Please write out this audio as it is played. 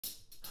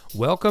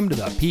Welcome to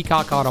the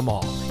Peacock Auto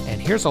Mall,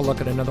 and here's a look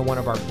at another one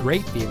of our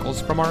great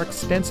vehicles from our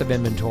extensive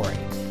inventory.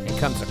 It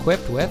comes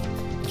equipped with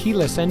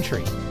keyless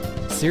entry,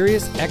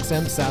 Sirius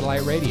XM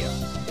satellite radio,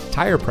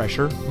 tire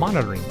pressure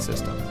monitoring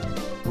system,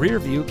 rear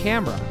view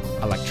camera,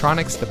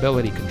 electronic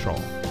stability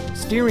control,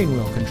 steering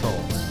wheel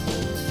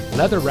controls,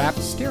 leather wrapped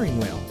steering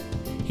wheel,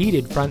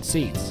 heated front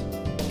seats,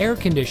 air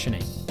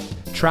conditioning,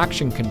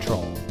 traction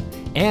control,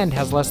 and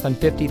has less than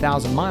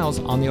 50,000 miles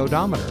on the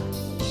odometer.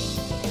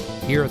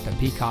 Here at the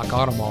Peacock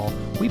Auto Mall,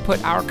 we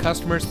put our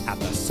customers at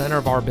the center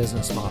of our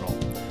business model.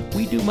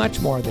 We do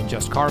much more than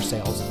just car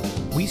sales.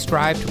 We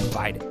strive to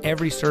provide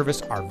every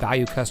service our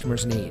value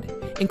customers need,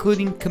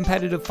 including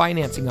competitive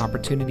financing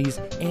opportunities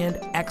and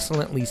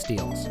excellent lease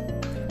deals.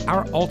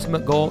 Our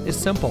ultimate goal is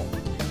simple: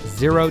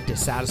 zero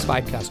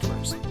dissatisfied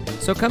customers.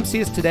 So come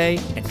see us today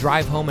and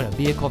drive home in a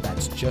vehicle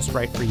that's just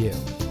right for you.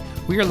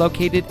 We are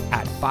located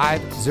at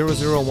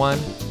 5001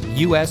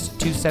 US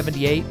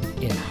 278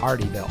 in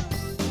Hardeeville.